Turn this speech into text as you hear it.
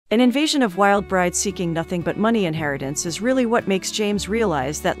An invasion of wild brides seeking nothing but money inheritance is really what makes James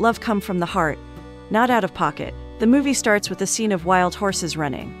realize that love comes from the heart, not out of pocket. The movie starts with a scene of wild horses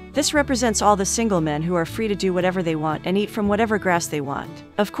running. This represents all the single men who are free to do whatever they want and eat from whatever grass they want.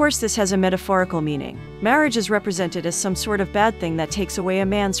 Of course, this has a metaphorical meaning. Marriage is represented as some sort of bad thing that takes away a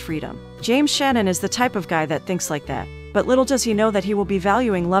man's freedom. James Shannon is the type of guy that thinks like that. But little does he know that he will be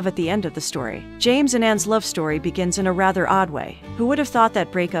valuing love at the end of the story. James and Anne's love story begins in a rather odd way. Who would have thought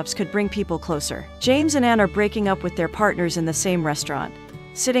that breakups could bring people closer? James and Anne are breaking up with their partners in the same restaurant,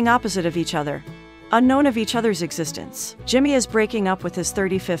 sitting opposite of each other, unknown of each other's existence. Jimmy is breaking up with his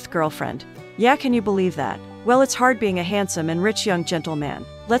 35th girlfriend. Yeah, can you believe that? Well, it's hard being a handsome and rich young gentleman.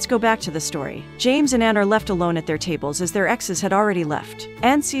 Let's go back to the story. James and Anne are left alone at their tables as their exes had already left.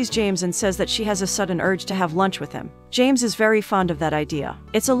 Anne sees James and says that she has a sudden urge to have lunch with him. James is very fond of that idea.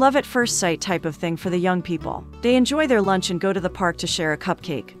 It's a love at first sight type of thing for the young people. They enjoy their lunch and go to the park to share a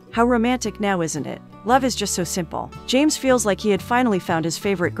cupcake. How romantic now, isn't it? Love is just so simple. James feels like he had finally found his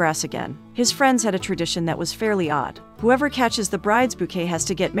favorite grass again. His friends had a tradition that was fairly odd. Whoever catches the bride's bouquet has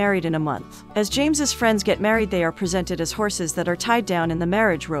to get married in a month. As James's friends get married, they are presented as horses that are tied down in the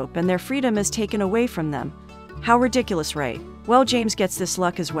marriage rope and their freedom is taken away from them. How ridiculous, right? Well, James gets this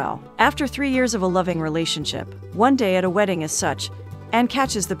luck as well. After 3 years of a loving relationship, one day at a wedding as such, Anne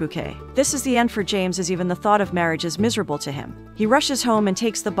catches the bouquet. This is the end for James, as even the thought of marriage is miserable to him. He rushes home and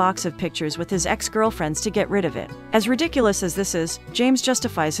takes the box of pictures with his ex-girlfriends to get rid of it. As ridiculous as this is, James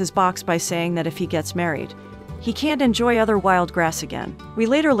justifies his box by saying that if he gets married, he can't enjoy other wild grass again. We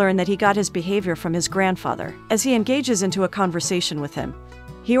later learn that he got his behavior from his grandfather. As he engages into a conversation with him,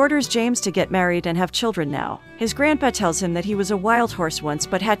 he orders James to get married and have children now. His grandpa tells him that he was a wild horse once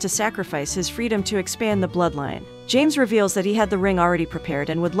but had to sacrifice his freedom to expand the bloodline. James reveals that he had the ring already prepared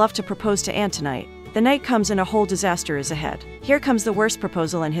and would love to propose to Anne tonight. The night comes and a whole disaster is ahead. Here comes the worst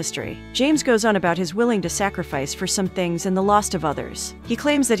proposal in history. James goes on about his willing to sacrifice for some things and the loss of others. He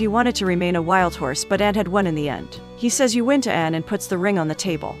claims that he wanted to remain a wild horse, but Anne had won in the end. He says you win to Anne and puts the ring on the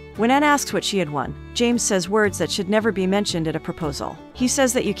table. When Anne asks what she had won, James says words that should never be mentioned at a proposal. He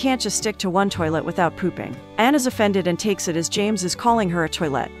says that you can't just stick to one toilet without pooping. Anne is offended and takes it as James is calling her a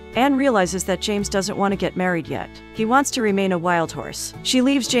toilet. Anne realizes that James doesn't want to get married yet. He wants to remain a wild horse. She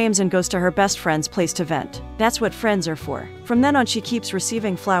leaves James and goes to her best friend's place to vent. That's what friends are for. From then on, she keeps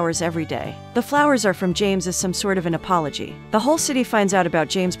receiving flowers every day. The flowers are from James as some sort of an apology. The whole city finds out about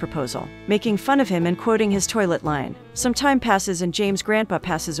James' proposal, making fun of him and quoting his toilet line. Some time passes and James' grandpa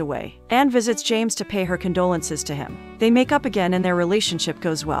passes away. Anne visits James to pay her condolences to him. They make up again and their relationship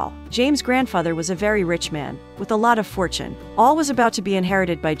goes well. James' grandfather was a very rich man, with a lot of fortune. All was about to be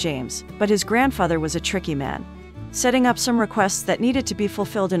inherited by James, but his grandfather was a tricky man, setting up some requests that needed to be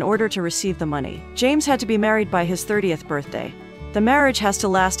fulfilled in order to receive the money. James had to be married by his 30th birthday. The marriage has to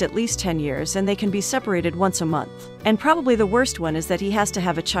last at least 10 years and they can be separated once a month. And probably the worst one is that he has to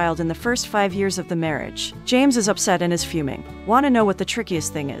have a child in the first 5 years of the marriage. James is upset and is fuming. Want to know what the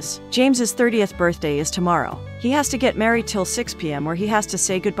trickiest thing is? James's 30th birthday is tomorrow. He has to get married till 6 p.m. or he has to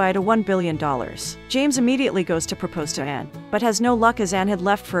say goodbye to $1 billion. James immediately goes to propose to Anne, but has no luck as Anne had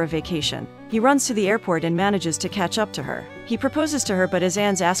left for a vacation. He runs to the airport and manages to catch up to her. He proposes to her, but as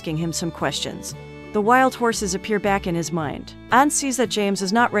Anne's asking him some questions, the wild horses appear back in his mind. Anne sees that James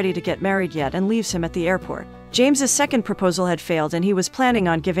is not ready to get married yet and leaves him at the airport. James's second proposal had failed and he was planning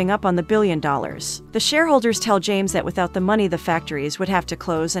on giving up on the $1 billion. The shareholders tell James that without the money the factories would have to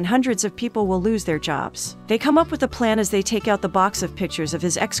close and hundreds of people will lose their jobs. They come up with a plan as they take out the box of pictures of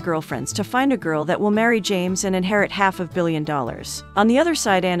his ex-girlfriends to find a girl that will marry James and inherit $500 million. On the other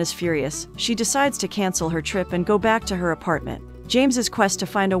side, Anne is furious. She decides to cancel her trip and go back to her apartment. James's quest to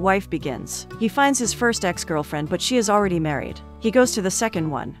find a wife begins. He finds his first ex-girlfriend, but she is already married. He goes to the second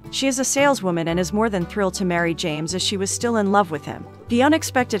one. She is a saleswoman and is more than thrilled to marry James as she was still in love with him. The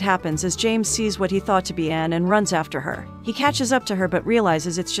unexpected happens as James sees what he thought to be Anne and runs after her. He catches up to her but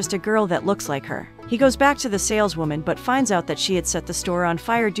realizes it's just a girl that looks like her. He goes back to the saleswoman but finds out that she had set the store on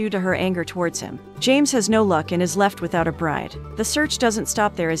fire due to her anger towards him. James has no luck and is left without a bride. The search doesn't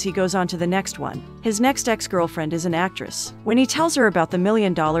stop there as he goes on to the next one. His next ex-girlfriend is an actress. When he tells her about the $1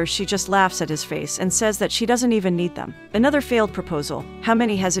 million, she just laughs at his face and says that she doesn't even need them. Another failed proposal. How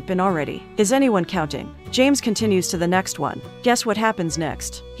many has it been already? Is anyone counting? James continues to the next one. Guess what happens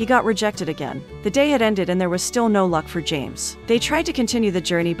next? He got rejected again. The day had ended and there was still no luck for James. They tried to continue the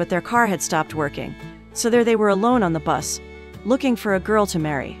journey but their car had stopped working. So there they were alone on the bus, looking for a girl to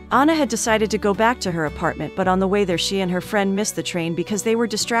marry. Anna had decided to go back to her apartment, but on the way there she and her friend missed the train because they were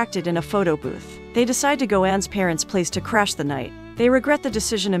distracted in a photo booth. They decide to go Anne's parents' place to crash the night. They regret the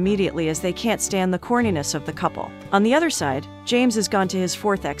decision immediately as they can't stand the corniness of the couple. On the other side, James has gone to his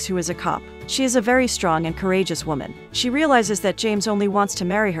fourth ex, who is a cop. She is a very strong and courageous woman. She realizes that James only wants to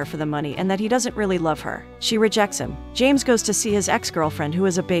marry her for the money and that he doesn't really love her. She rejects him. James goes to see his ex-girlfriend, who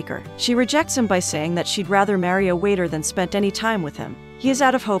is a baker. She rejects him by saying that she'd rather marry a waiter than spend any time with him. He is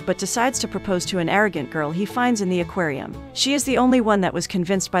out of hope but decides to propose to an arrogant girl he finds in the aquarium. She is the only one that was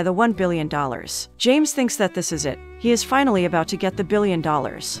convinced by the $1 billion. James thinks that this is it. He is finally about to get the $1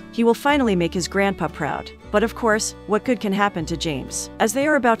 billion. He will finally make his grandpa proud. But of course, what good can happen to James? As they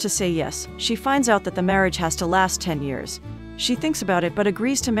are about to say yes, she finds out that the marriage has to last 10 years. She thinks about it but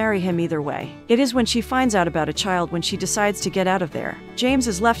agrees to marry him either way. It is when she finds out about a child when she decides to get out of there. James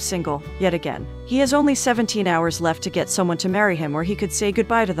is left single, yet again. He has only 17 hours left to get someone to marry him, or he could say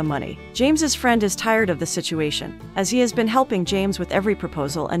goodbye to the money. James's friend is tired of the situation, as he has been helping James with every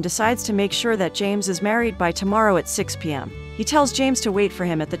proposal, and decides to make sure that James is married by tomorrow at 6 p.m. He tells James to wait for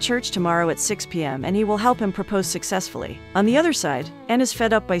him at the church tomorrow at 6 p.m. and he will help him propose successfully. On the other side, Anne is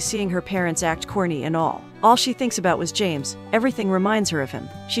fed up by seeing her parents act corny and all. All she thinks about was James. Everything reminds her of him.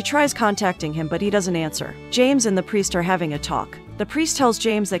 She tries contacting him but he doesn't answer. James and the priest are having a talk. The priest tells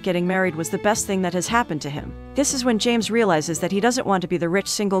James that getting married was the best thing that has happened to him. This is when James realizes that he doesn't want to be the rich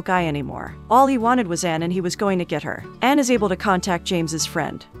single guy anymore. All he wanted was Anne and he was going to get her. Anne is able to contact James's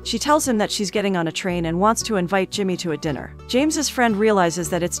friend. She tells him that she's getting on a train and wants to invite Jimmy to a dinner. James's friend realizes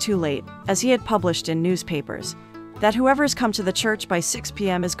that it's too late, as he had published in newspapers that whoever's come to the church by 6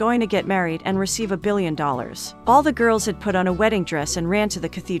 p.m. is going to get married and receive $1 billion. All the girls had put on a wedding dress and ran to the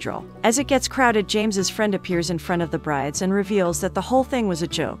cathedral. As it gets crowded, James's friend appears in front of the brides and reveals that the whole thing was a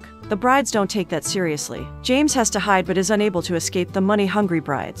joke. The brides don't take that seriously. James has to hide but is unable to escape the money-hungry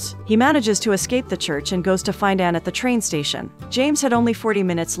brides. He manages to escape the church and goes to find Anne at the train station. James had only 40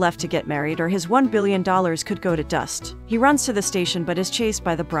 minutes left to get married or his $1 billion could go to dust. He runs to the station but is chased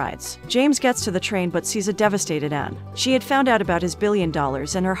by the brides. James gets to the train but sees a devastated Anne. She had found out about his $1 billion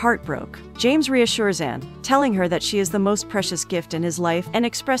and her heart broke. James reassures Anne, telling her that she is the most precious gift in his life and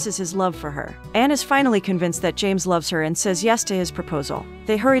expresses his love for her. Anne is finally convinced that James loves her and says yes to his proposal.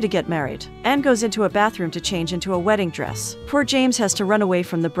 They hurry to get married. Anne goes into a bathroom to change into a wedding dress. Poor James has to run away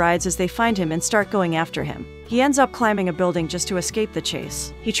from the brides as they find him and start going after him. He ends up climbing a building just to escape the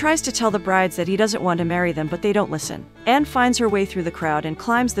chase. He tries to tell the brides that he doesn't want to marry them but they don't listen. Anne finds her way through the crowd and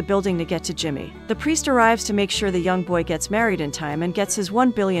climbs the building to get to Jimmy. The priest arrives to make sure the young boy gets married in time and gets his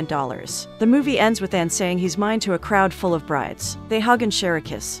 $1 billion. The movie ends with Anne saying he's mine to a crowd full of brides. They hug and share a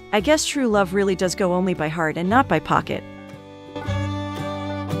kiss. I guess true love really does go only by heart and not by pocket.